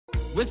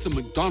with the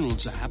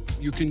McDonald's app,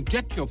 you can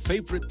get your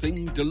favorite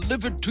thing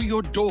delivered to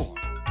your door.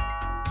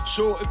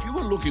 So if you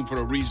were looking for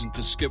a reason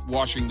to skip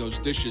washing those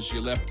dishes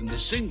you left in the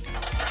sink,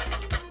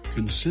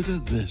 consider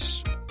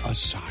this a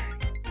sign.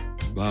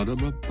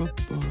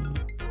 Ba-da-ba-ba-ba.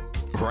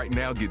 Right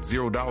now, get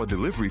 $0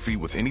 delivery fee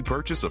with any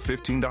purchase of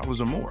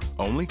 $15 or more,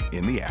 only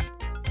in the app.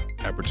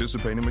 At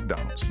participating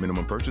McDonald's,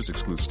 minimum purchase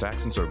excludes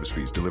tax and service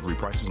fees. Delivery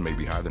prices may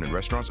be higher than in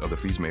restaurants. Other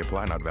fees may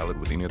apply, not valid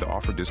with any other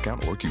offer,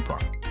 discount, or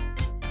coupon.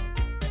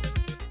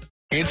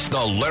 It's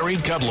the Larry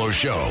Kudlow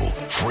Show.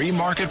 Free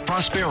market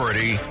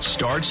prosperity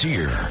starts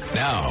here.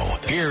 Now,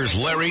 here's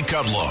Larry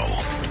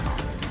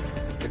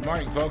Kudlow. Good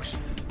morning, folks.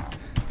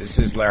 This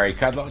is Larry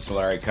Kudlow. It's the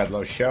Larry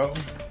Kudlow Show.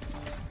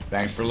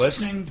 Thanks for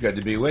listening. Good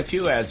to be with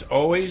you, as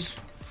always.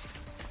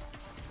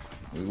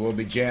 We will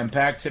be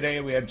jam-packed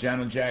today. We have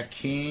General Jack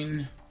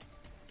Keane,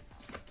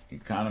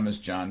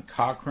 economist John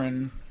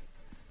Cochran,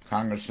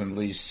 Congressman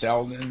Lee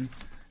Selden,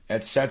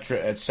 etc.,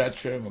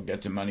 etc. We'll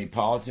get to money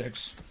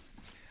politics.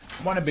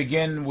 I want to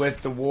begin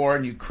with the war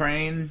in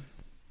Ukraine.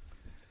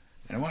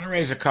 And I want to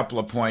raise a couple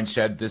of points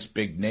at this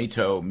big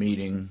NATO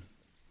meeting.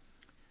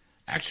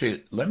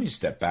 Actually, let me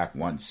step back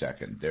 1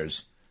 second.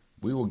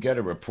 We will get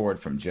a report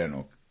from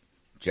General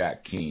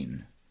Jack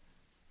Keane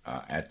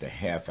at the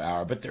half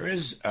hour, but there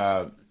is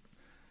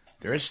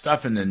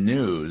stuff in the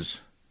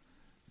news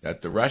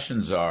that the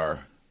Russians are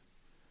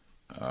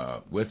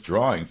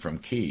withdrawing from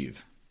Kyiv.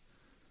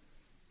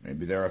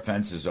 Maybe their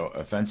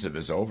offensive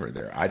is over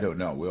there. I don't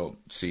know. We'll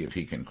see if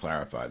he can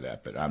clarify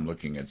that. But I'm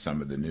looking at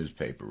some of the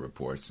newspaper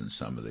reports and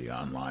some of the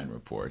online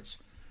reports.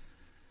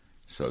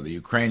 So the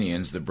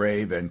Ukrainians, the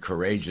brave and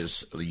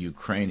courageous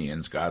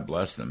Ukrainians, God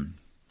bless them,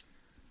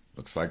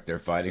 looks like they're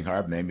fighting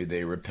hard. Maybe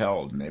they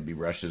repelled. Maybe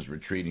Russia's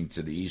retreating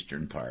to the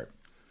eastern part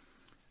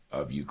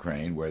of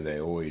Ukraine, where they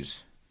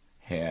always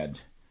had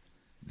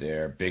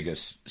their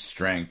biggest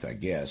strength, I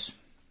guess.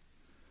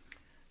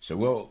 So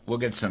we'll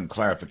get some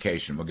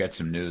clarification. We'll get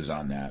some news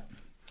on that.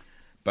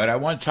 But I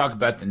want to talk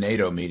about the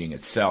NATO meeting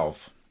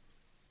itself,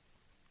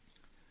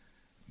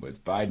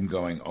 with Biden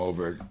going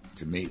over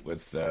to meet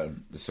with the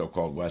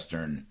so-called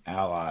Western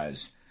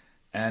allies.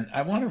 And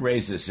I want to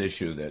raise this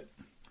issue that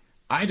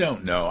I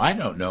don't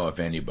know if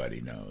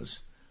anybody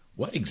knows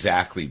what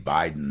exactly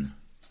Biden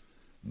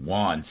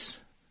wants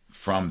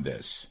from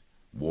this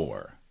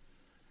war.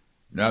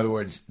 In other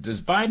words,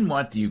 does Biden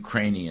want the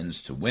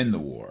Ukrainians to win the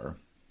war?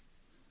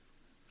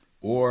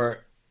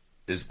 Or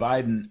is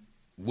Biden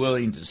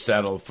willing to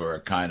settle for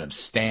a kind of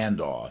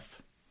standoff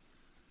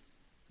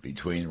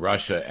between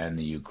Russia and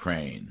the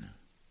Ukraine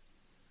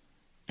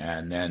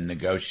and then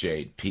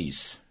negotiate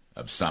peace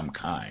of some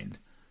kind?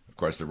 Of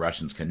course, the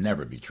Russians can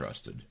never be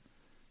trusted,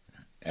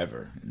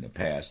 ever, in the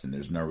past, and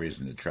there's no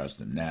reason to trust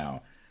them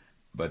now.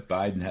 But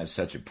Biden has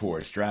such a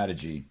poor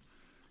strategy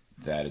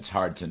that it's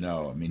hard to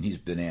know. I mean, he's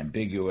been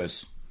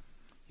ambiguous,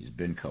 he's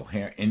been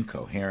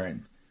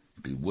incoherent,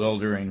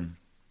 bewildering.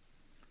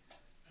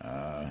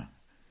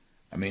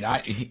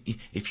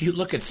 If you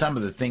look at some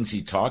of the things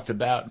he talked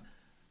about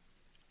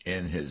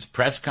in his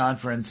press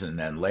conference, and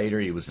then later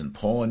he was in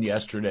Poland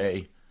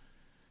yesterday.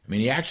 I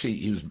mean,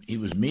 he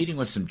was meeting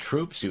with some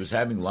troops. He was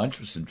having lunch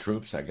with some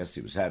troops. I guess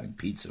he was having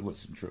pizza with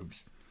some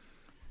troops.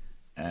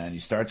 And he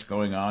starts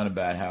going on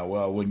about how,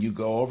 well, when you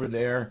go over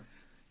there,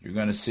 you're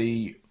going to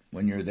see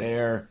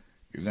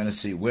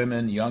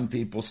women, young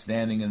people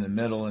standing in the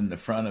middle in the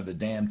front of a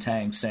damn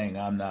tank saying,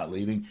 "I'm not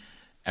leaving."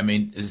 I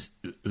mean,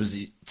 was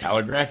he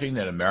telegraphing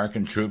that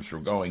American troops were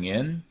going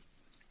in?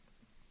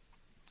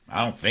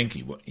 I don't think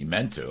he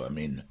meant to. I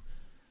mean,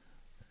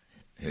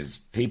 his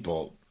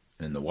people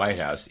in the White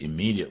House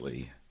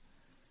immediately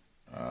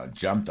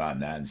jumped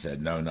on that and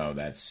said, no,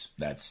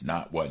 that's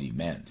not what he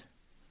meant.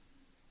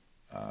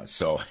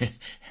 So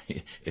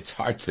it's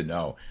hard to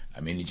know.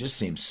 I mean, he just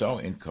seems so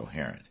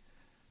incoherent.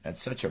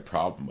 That's such a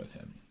problem with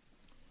him.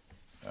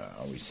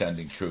 Are we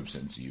sending troops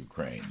into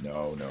Ukraine?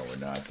 No, we're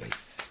not.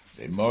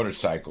 They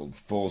motorcycled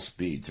full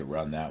speed to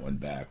run that one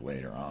back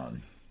later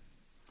on.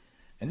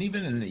 And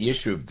even in the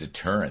issue of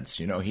deterrence,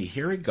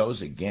 here he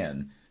goes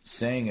again,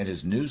 saying at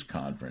his news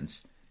conference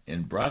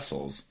in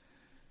Brussels,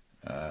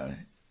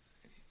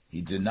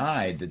 he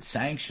denied that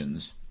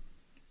sanctions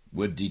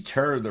would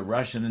deter the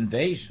Russian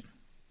invasion.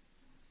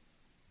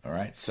 All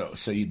right, so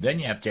then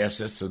you have to ask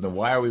this, so then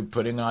why are we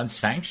putting on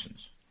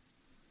sanctions?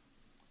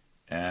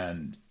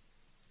 And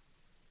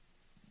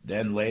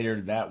then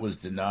later that was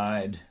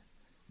denied,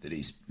 that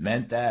he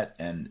meant that.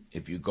 And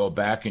if you go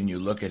back and you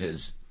look at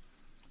his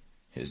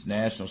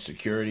national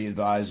security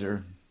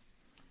advisor,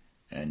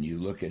 and you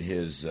look at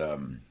his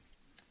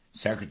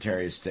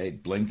Secretary of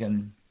State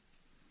Blinken,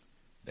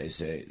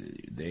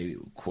 they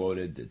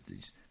quoted that the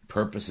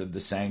purpose of the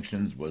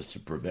sanctions was to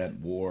prevent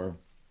war.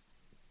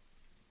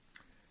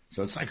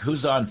 So it's like,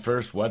 who's on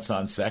first, what's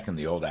on second,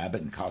 the old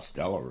Abbott and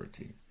Costello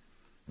routine.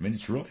 I mean,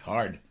 it's really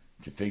hard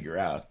to figure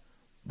out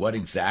what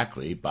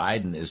exactly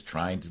Biden is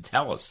trying to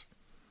tell us.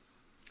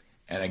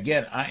 And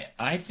again,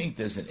 I think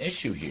there's an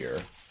issue here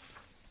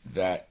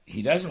that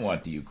he doesn't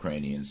want the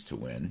Ukrainians to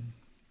win,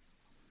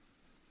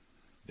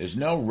 There's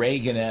no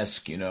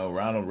Reagan-esque,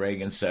 Ronald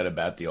Reagan said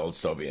about the old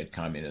Soviet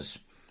communists,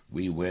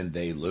 we win,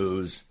 they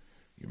lose.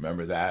 You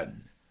remember that?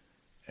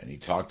 And he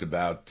talked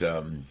about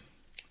the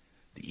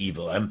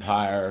evil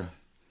empire,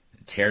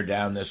 tear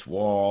down this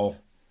wall.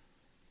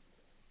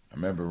 I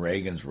remember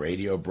Reagan's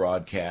radio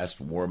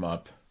broadcast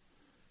warm-up.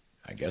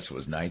 I guess it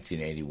was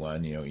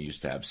 1981. He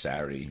used to have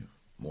Saturday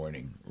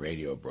morning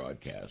radio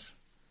broadcasts.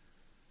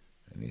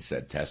 And he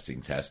said,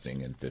 testing,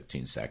 in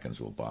 15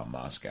 seconds we'll bomb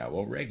Moscow.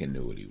 Well, Reagan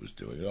knew what he was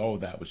doing. Oh,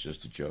 that was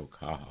just a joke.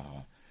 Ha, ha,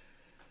 ha.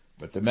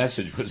 But the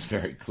message was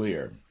very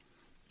clear.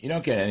 You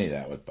don't get any of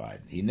that with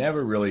Biden. He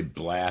never really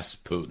blasts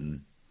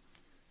Putin.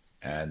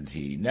 And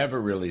he never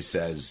really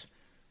says,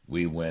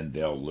 we win,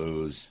 they'll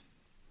lose.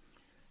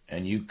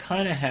 And you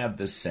kind of have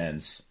the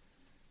sense,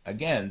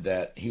 again,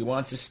 that he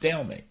wants a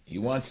stalemate. He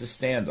wants a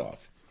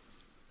standoff.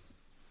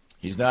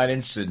 He's not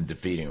interested in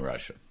defeating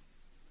Russia.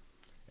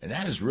 And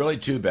that is really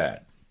too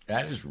bad.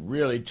 That is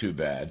really too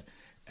bad.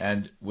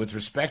 And with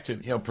respect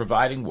to,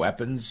 providing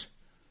weapons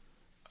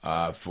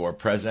for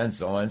President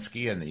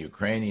Zelensky and the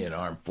Ukrainian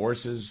armed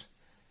forces,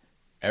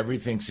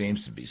 everything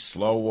seems to be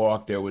slow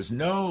walk. There was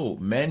no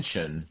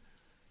mention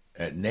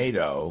at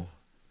NATO,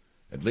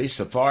 at least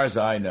so far as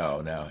I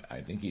know. Now,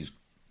 I think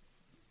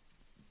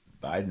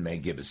Biden may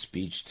give a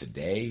speech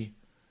today.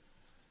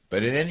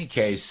 But in any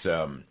case,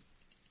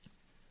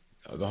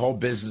 the whole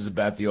business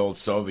about the old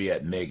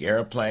Soviet MiG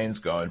airplanes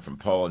going from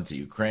Poland to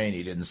Ukraine,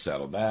 he didn't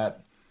settle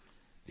that.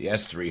 The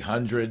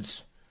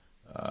S-300s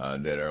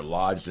that are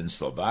lodged in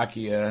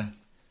Slovakia,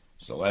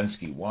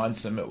 Zelensky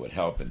wants them. It would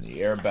help in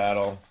the air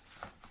battle.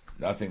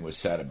 Nothing was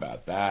said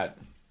about that.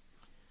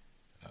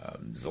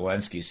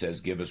 Zelensky says,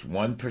 give us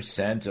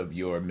 1% of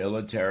your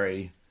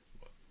military,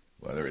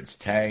 whether it's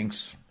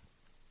tanks,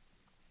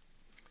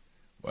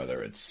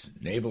 whether it's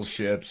naval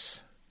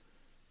ships,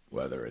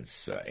 whether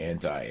it's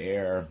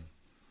anti-air.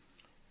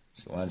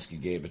 Zelensky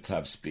gave a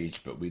tough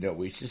speech, but we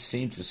just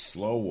seem to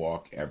slow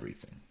walk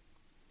everything.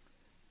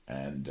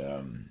 And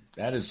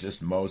that is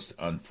just most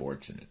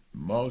unfortunate.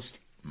 Most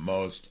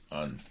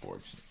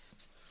unfortunate.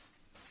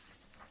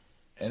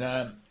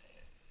 And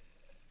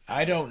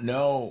I don't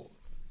know,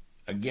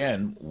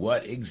 again,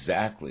 what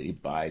exactly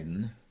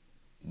Biden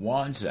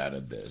wants out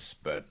of this,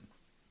 but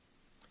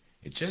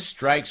it just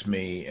strikes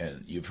me,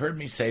 and you've heard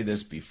me say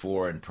this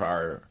before in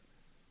prior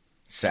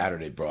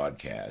Saturday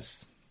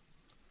broadcasts,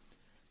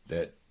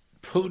 that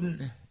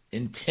Putin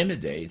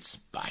intimidates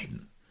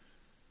Biden.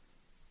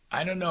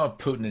 I don't know if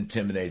Putin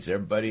intimidates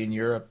everybody in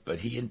Europe, but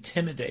he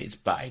intimidates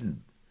Biden.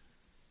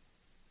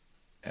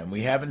 And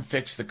we haven't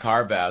fixed the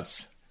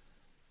carve-outs.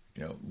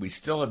 We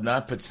still have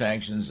not put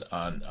sanctions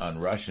on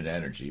Russian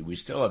energy. We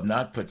still have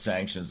not put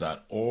sanctions on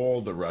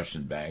all the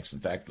Russian banks. In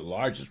fact, the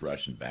largest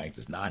Russian bank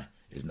is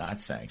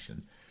not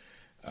sanctioned.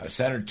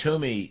 Senator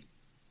Toomey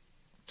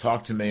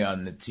talked to me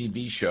on the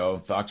TV show,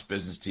 Fox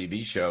Business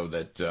TV show,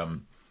 that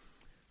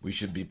we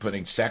should be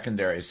putting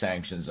secondary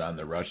sanctions on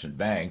the Russian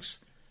banks,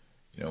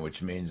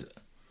 which means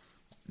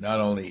not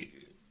only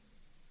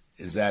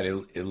is that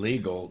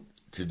illegal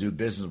to do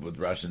business with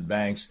Russian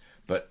banks,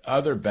 but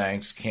other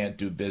banks can't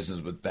do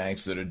business with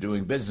banks that are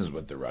doing business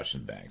with the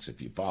Russian banks,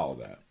 if you follow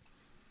that.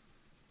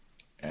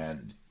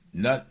 And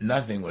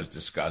nothing was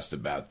discussed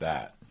about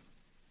that.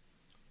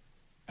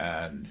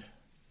 And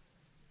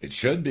it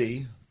should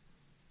be.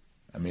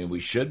 I mean, we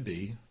should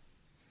be.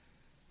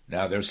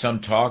 Now, there's some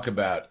talk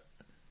about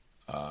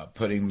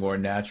putting more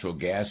natural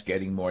gas,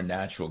 getting more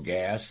natural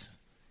gas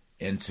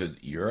into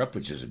Europe,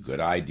 which is a good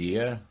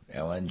idea.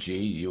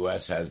 LNG,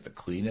 U.S. has the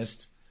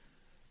cleanest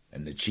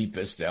and the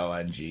cheapest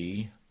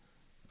LNG,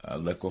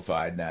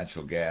 liquefied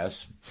natural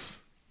gas.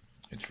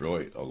 It's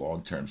really a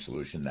long-term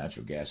solution.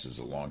 Natural gas is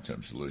a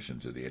long-term solution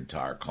to the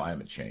entire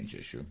climate change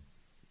issue,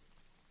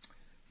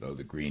 though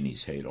the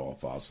greenies hate all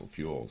fossil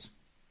fuels.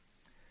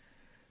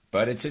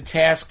 But it's a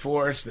task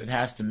force that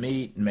has to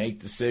meet and make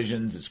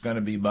decisions. It's going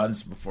to be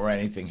months before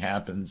anything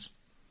happens.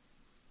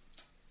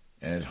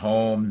 And at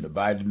home, the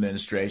Biden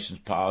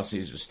administration's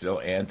policies are still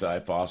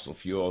anti-fossil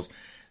fuels.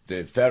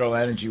 The Federal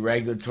Energy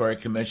Regulatory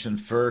Commission,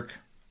 FERC,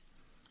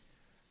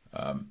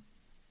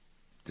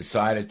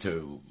 decided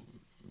to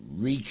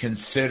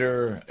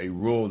reconsider a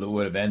rule that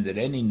would have ended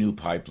any new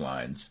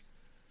pipelines.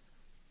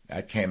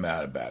 That came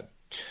out about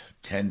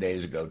 10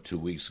 days ago, 2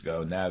 weeks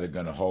ago. Now they're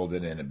going to hold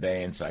it in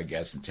abeyance, I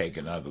guess, and take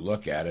another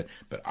look at it.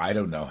 But I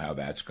don't know how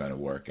that's going to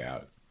work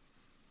out.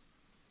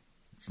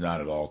 It's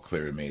not at all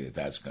clear to me that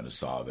that's going to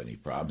solve any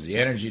problems. The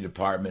Energy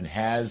Department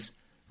has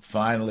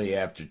finally,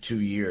 after 2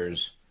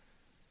 years,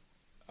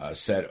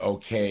 said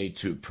okay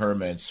to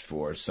permits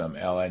for some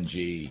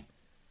LNG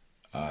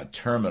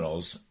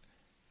terminals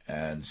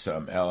and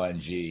some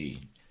LNG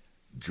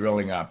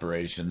drilling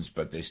operations,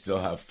 but they still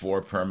have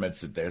 4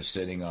 permits that they're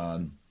sitting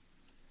on.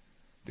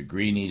 The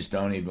greenies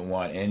don't even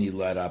want any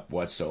let up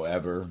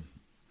whatsoever.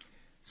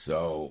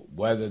 So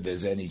whether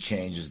there's any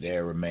changes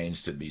there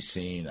remains to be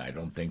seen. I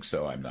don't think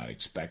so. I'm not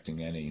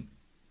expecting any.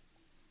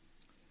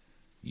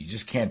 You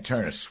just can't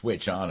turn a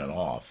switch on and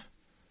off.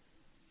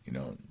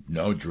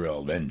 No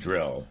drill, then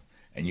drill.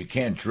 And you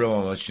can't drill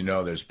unless you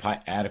know there's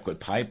adequate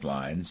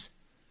pipelines.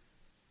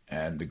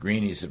 And the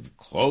greenies have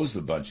closed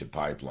a bunch of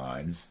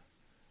pipelines.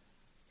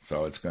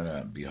 So it's going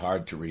to be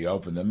hard to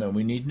reopen them, and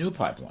we need new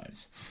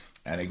pipelines.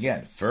 And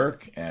again,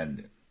 FERC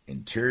and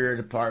Interior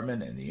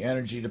Department and the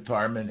Energy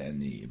Department and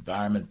the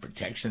Environment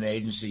Protection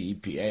Agency,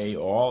 EPA,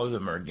 all of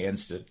them are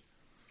against it,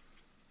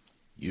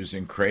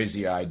 using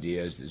crazy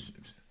ideas, this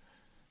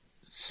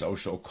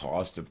social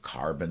cost of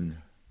carbon,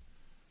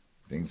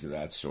 things of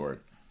that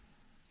sort.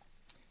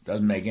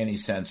 Doesn't make any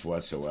sense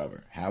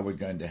whatsoever. How we're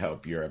going to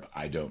help Europe,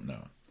 I don't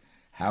know.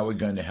 How we're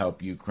going to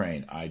help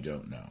Ukraine, I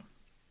don't know.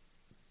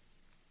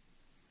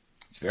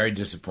 It's very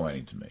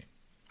disappointing to me.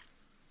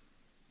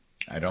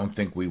 I don't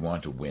think we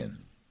want to win.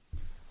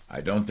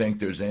 I don't think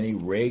there's any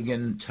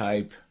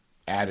Reagan-type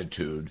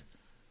attitude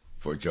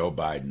for Joe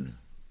Biden.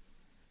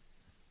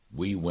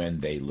 We win,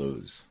 they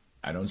lose.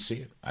 I don't see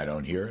it. I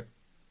don't hear it.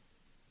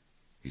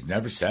 He's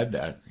never said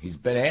that. He's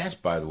been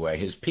asked, by the way.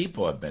 His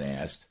people have been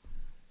asked,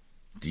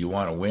 do you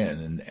want to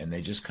win? And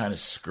they just kind of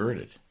skirt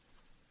it.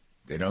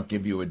 They don't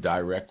give you a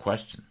direct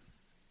question.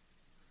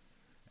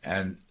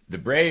 And the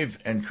brave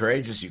and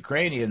courageous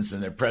Ukrainians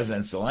and their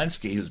President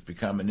Zelensky, who's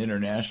become an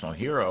international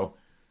hero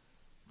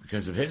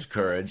because of his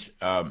courage,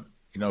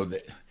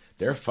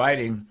 they're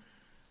fighting.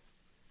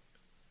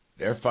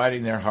 They're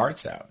fighting their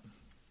hearts out.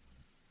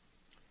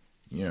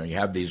 You know, you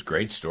have these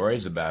great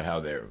stories about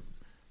how the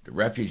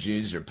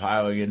refugees are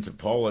piling into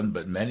Poland,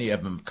 but many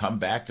of them come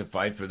back to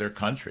fight for their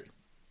country.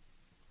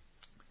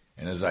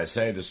 And as I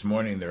say this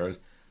morning, there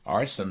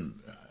are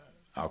some,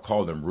 I'll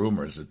call them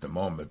rumors at the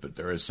moment, but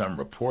there is some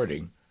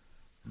reporting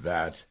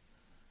that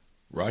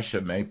Russia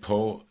may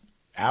pull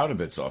out of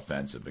its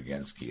offensive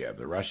against Kiev.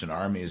 The Russian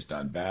army has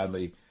done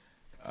badly.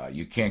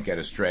 You can't get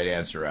a straight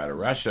answer out of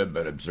Russia,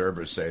 but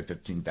observers say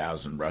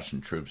 15,000 Russian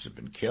troops have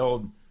been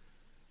killed,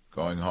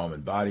 going home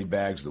in body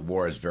bags. The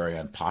war is very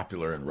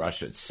unpopular in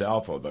Russia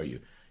itself, although you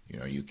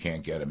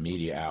can't get a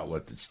media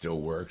outlet that still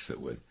works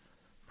that would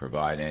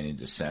provide any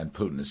dissent.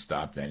 Putin has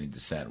stopped any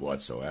dissent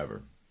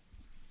whatsoever.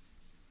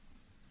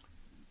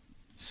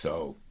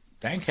 So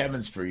thank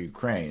heavens for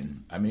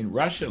Ukraine. I mean,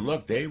 Russia,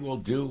 look, they will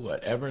do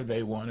whatever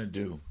they want to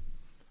do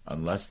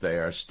unless they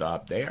are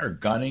stopped. They are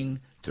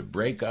gunning to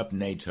break up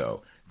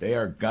NATO. They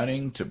are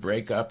gunning to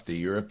break up the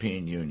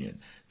European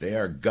Union. They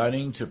are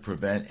gunning to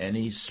prevent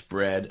any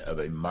spread of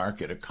a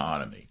market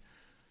economy.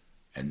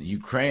 And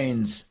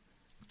Ukraine's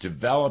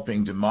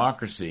developing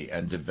democracy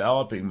and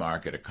developing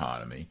market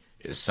economy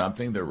is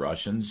something the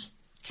Russians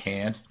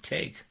can't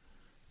take.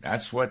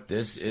 That's what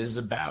this is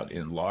about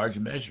in large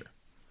measure.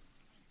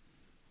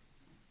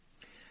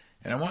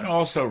 And I want to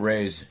also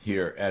raise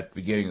here at the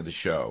beginning of the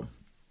show,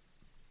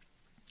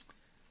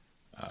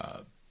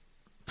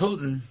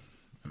 Putin,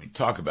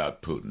 talk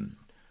about Putin.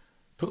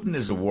 Putin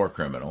is a war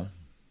criminal.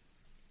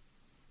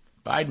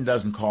 Biden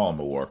doesn't call him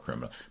a war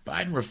criminal.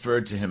 Biden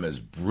referred to him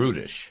as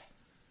brutish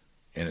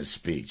in his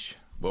speech.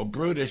 Well,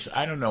 brutish,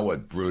 I don't know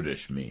what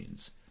brutish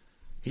means.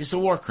 He's a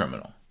war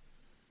criminal.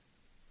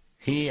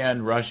 He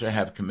and Russia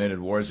have committed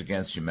wars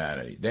against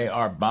humanity. They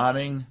are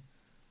bombing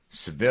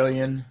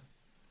civilian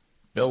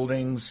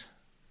buildings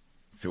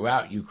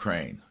throughout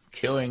Ukraine,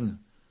 killing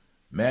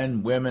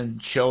men, women,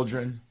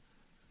 children,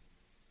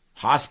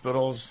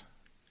 hospitals,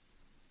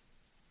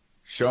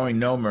 showing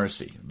no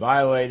mercy,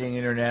 violating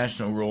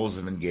international rules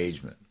of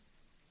engagement.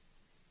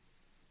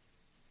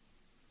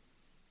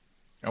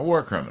 A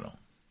war criminal.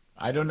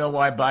 I don't know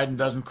why Biden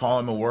doesn't call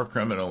him a war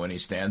criminal when he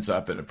stands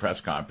up at a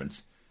press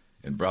conference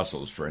in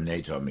Brussels for a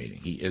NATO meeting.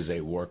 He is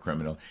a war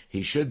criminal.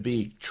 He should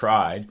be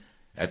tried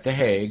at The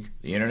Hague,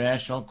 the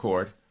International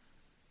Court.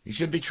 He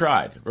should be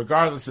tried,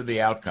 regardless of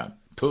the outcome.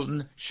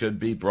 Putin should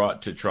be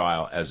brought to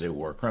trial as a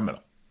war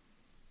criminal.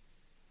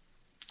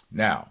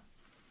 Now,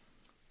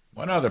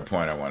 one other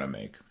point I want to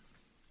make.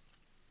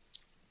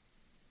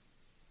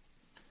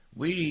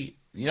 The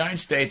United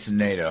States and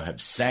NATO have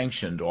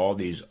sanctioned all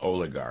these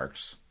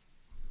oligarchs,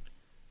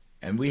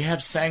 and we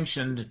have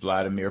sanctioned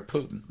Vladimir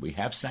Putin. We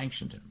have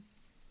sanctioned him.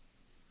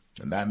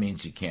 And that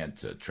means he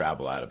can't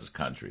travel out of his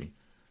country.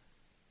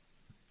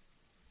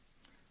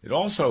 It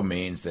also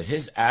means that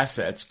his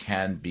assets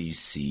can be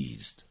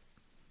seized.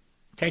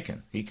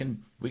 Taken. We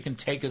can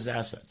take his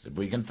assets. If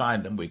we can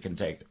find them, we can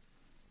take them.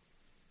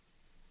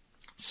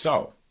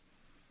 So,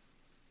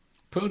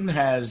 Putin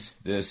has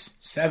this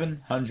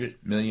 $700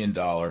 million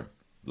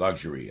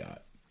luxury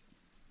yacht.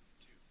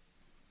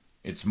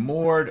 It's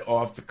moored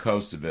off the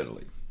coast of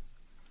Italy.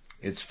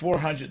 It's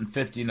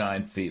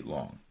 459 feet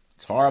long.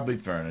 It's horribly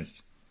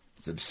furnished.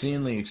 It's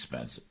obscenely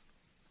expensive.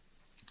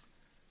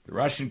 The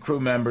Russian crew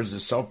members are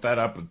so fed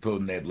up with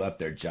Putin they've left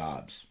their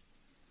jobs.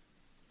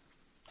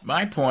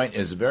 My point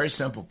is a very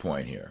simple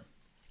point here.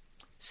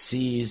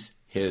 Seize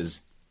his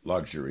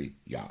luxury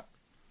yacht.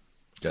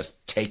 Just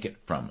take it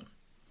from him.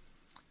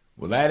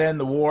 Will that end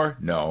the war?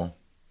 No.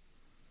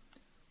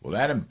 Will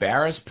that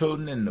embarrass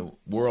Putin in the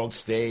world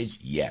stage?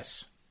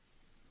 Yes.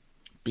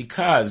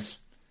 Because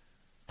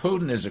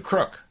Putin is a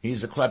crook.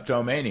 He's a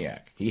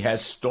kleptomaniac. He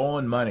has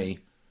stolen money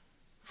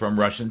from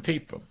Russian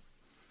people.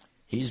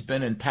 He's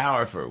been in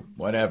power for,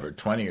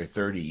 20 or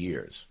 30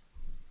 years.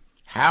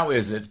 How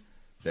is it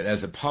that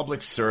as a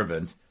public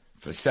servant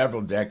for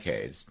several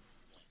decades,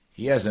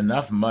 he has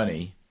enough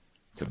money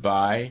to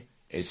buy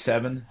a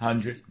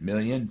 $700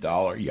 million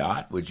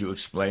yacht? Would you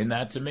explain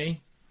that to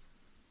me?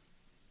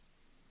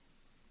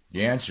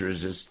 The answer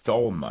is it's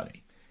stolen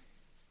money.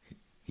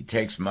 He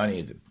takes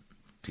money that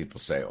people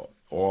say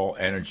all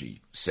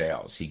energy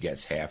sales, he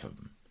gets half of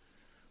them.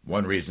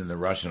 One reason the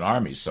Russian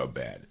army is so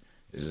bad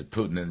is that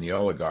Putin and the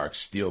oligarchs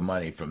steal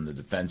money from the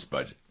defense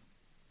budget.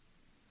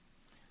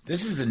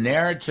 This is a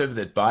narrative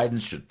that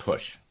Biden should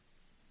push.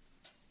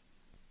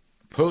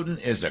 Putin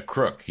is a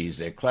crook.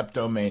 He's a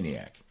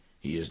kleptomaniac.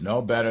 He is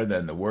no better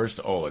than the worst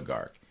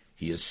oligarch.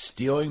 He is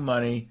stealing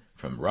money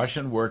from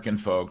Russian working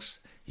folks.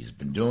 He's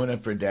been doing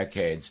it for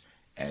decades.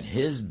 And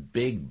his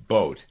big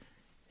boat,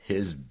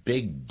 his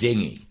big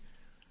dinghy,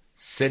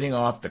 sitting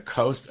off the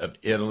coast of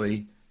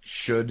Italy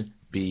should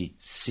be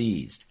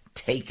seized,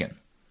 taken.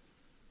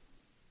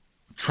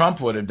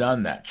 Trump would have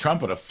done that.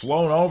 Trump would have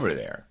flown over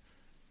there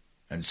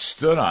and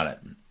stood on it,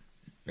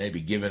 maybe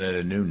given it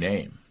a new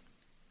name.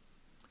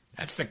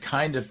 That's the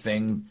kind of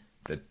thing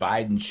that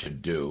Biden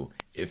should do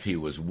if he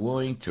was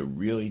willing to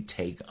really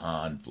take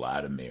on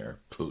Vladimir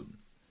Putin,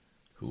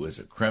 who is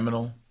a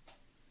criminal,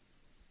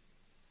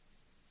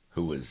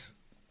 who is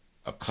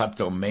a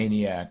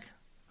kleptomaniac,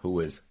 who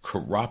is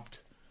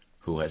corrupt,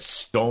 who has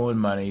stolen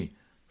money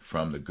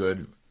from the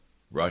good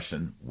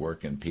Russian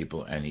working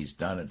people, and he's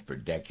done it for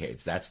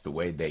decades. That's the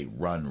way they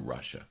run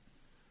Russia.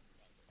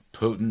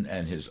 Putin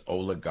and his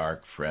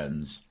oligarch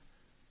friends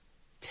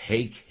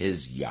take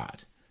his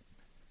yacht,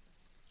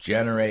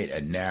 generate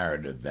a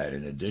narrative that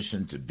in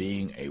addition to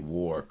being a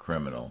war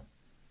criminal,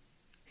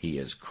 he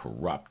is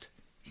corrupt.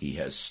 He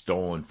has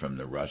stolen from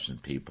the Russian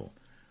people.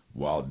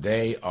 While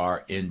they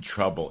are in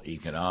trouble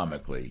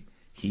economically,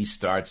 he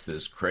starts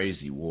this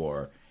crazy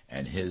war,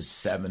 and his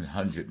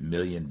 $700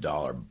 million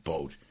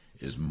boat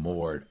is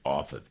moored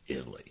off of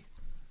Italy.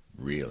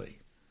 Really.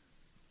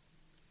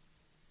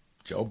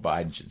 Joe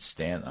Biden should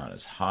stand on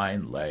his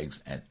hind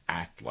legs and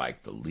act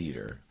like the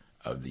leader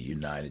of the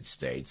United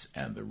States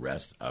and the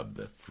rest of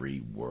the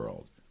free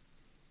world.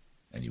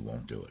 And he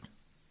won't do it.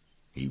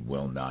 He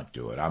will not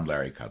do it. I'm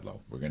Larry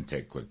Kudlow. We're going to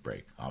take a quick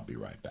break. I'll be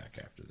right back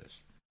after this.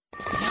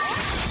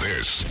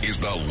 This is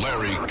the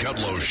Larry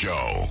Kudlow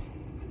Show.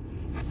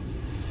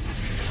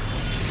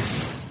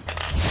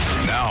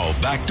 Now,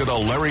 back to the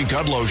Larry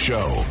Kudlow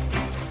Show.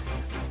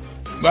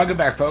 Welcome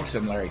back, folks.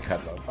 I'm Larry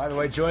Kudlow. By the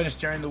way, join us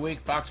during the week,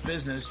 Fox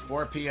Business,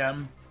 4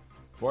 p.m.,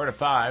 4 to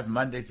 5,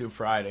 Monday through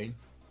Friday.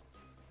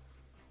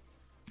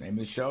 Name of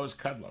the show is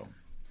Kudlow.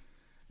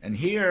 And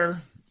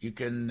here, you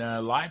can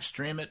live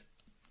stream it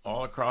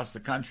all across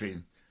the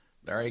country.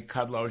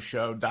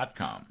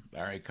 LarryKudlowShow.com.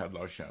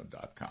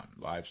 LarryKudlowShow.com.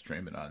 Live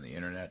stream it on the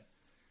internet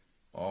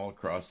all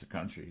across the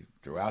country,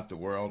 throughout the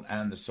world,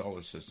 and the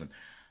solar system.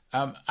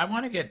 I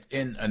want to get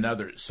in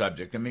another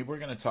subject. I mean, we're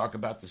going to talk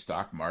about the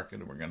stock market,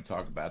 and we're going to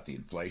talk about the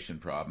inflation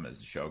problem as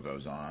the show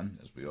goes on,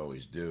 as we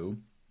always do.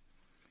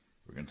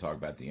 We're going to talk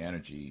about the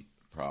energy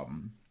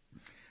problem.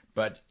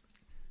 But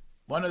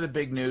one of the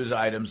big news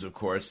items, of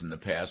course, in the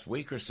past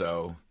week or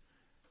so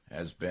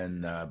has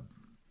been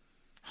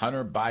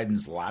Hunter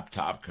Biden's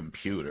laptop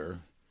computer,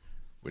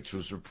 which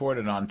was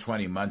reported on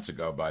 20 months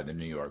ago by the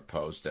New York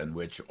Post, and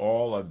which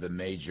all of the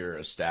major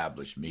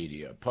established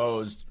media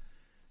opposed.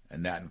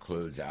 And that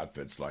includes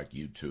outfits like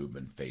YouTube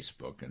and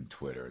Facebook and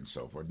Twitter and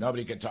so forth.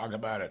 Nobody could talk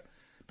about it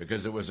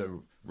because it was a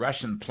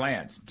Russian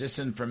plant,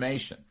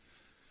 disinformation.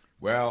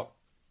 Well,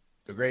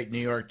 the great New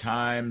York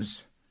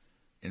Times,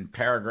 in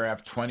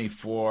paragraph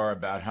 24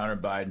 about Hunter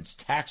Biden's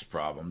tax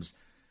problems,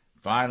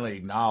 finally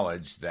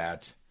acknowledged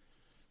that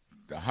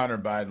the Hunter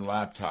Biden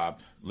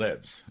laptop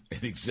lives.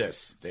 It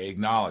exists. They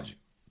acknowledge it.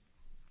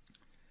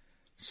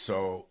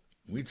 So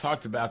we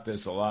talked about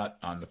this a lot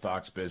on the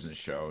Fox Business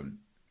Show, and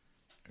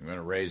I'm going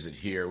to raise it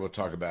here. We'll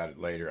talk about it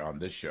later on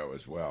this show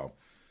as well.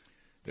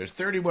 There's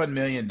 $31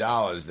 million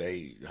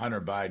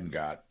Hunter Biden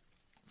got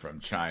from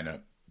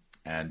China,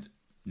 and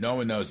no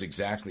one knows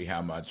exactly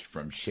how much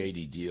from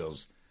shady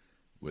deals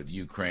with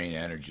Ukraine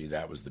Energy.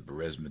 That was the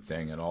Burisma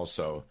thing, and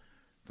also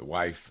the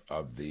wife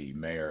of the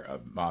mayor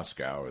of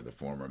Moscow, or the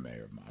former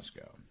mayor of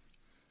Moscow,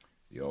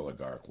 the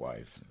oligarch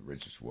wife, the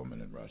richest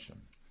woman in Russia.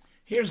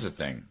 Here's the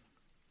thing.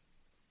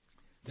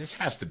 This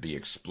has to be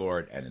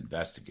explored and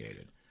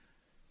investigated.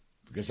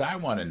 Because I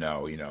want to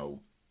know,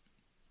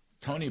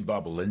 Tony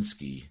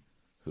Bobulinski,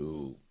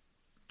 who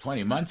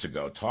 20 months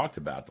ago talked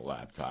about the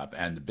laptop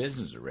and the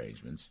business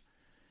arrangements,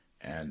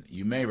 and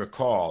you may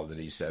recall that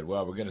he said,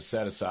 well, we're going to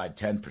set aside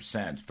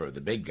 10% for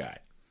the big guy.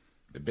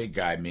 The big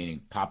guy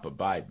meaning Papa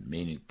Biden,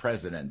 meaning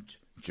President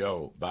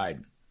Joe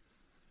Biden.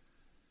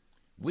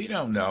 We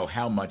don't know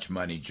how much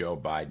money Joe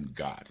Biden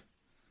got.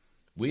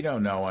 We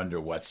don't know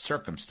under what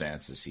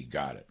circumstances he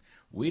got it.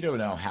 We don't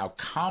know how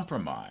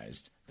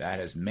compromised that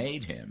has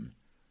made him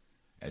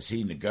as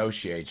he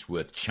negotiates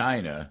with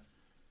China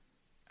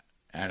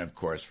and, of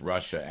course,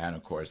 Russia and,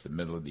 of course, the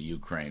middle of the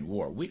Ukraine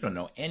war. We don't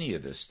know any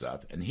of this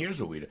stuff. And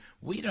here's what we do.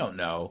 We don't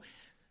know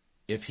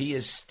if he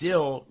is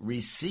still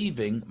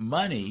receiving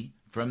money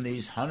from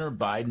these Hunter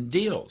Biden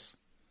deals.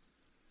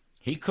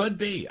 He could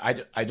be.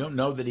 I don't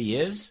know that he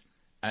is,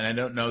 and I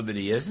don't know that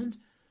he isn't,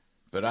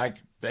 but I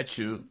bet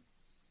you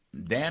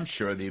damn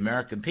sure the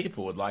American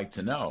people would like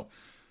to know.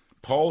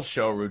 Polls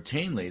show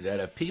routinely that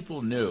if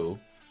people knew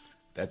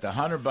that the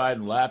Hunter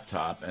Biden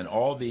laptop and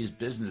all these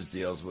business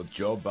deals with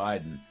Joe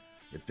Biden,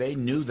 if they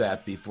knew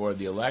that before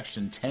the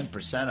election,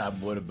 10% of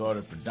them would have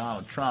voted for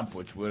Donald Trump,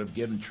 which would have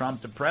given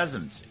Trump the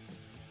presidency.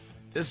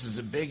 This is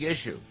a big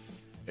issue.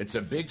 It's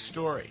a big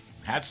story.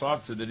 Hats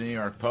off to the New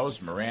York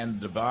Post,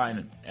 Miranda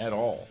Devine, et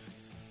al.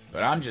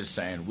 But I'm just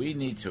saying we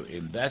need to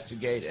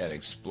investigate and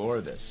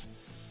explore this.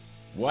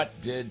 What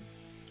did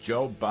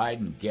Joe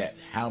Biden get?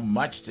 How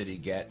much did he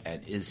get?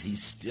 And is he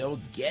still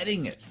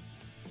getting it?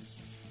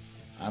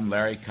 I'm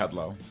Larry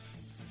Kudlow.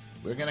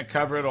 We're going to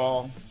cover it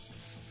all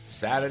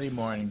Saturday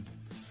morning,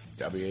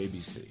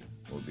 WABC.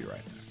 We'll be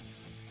right back.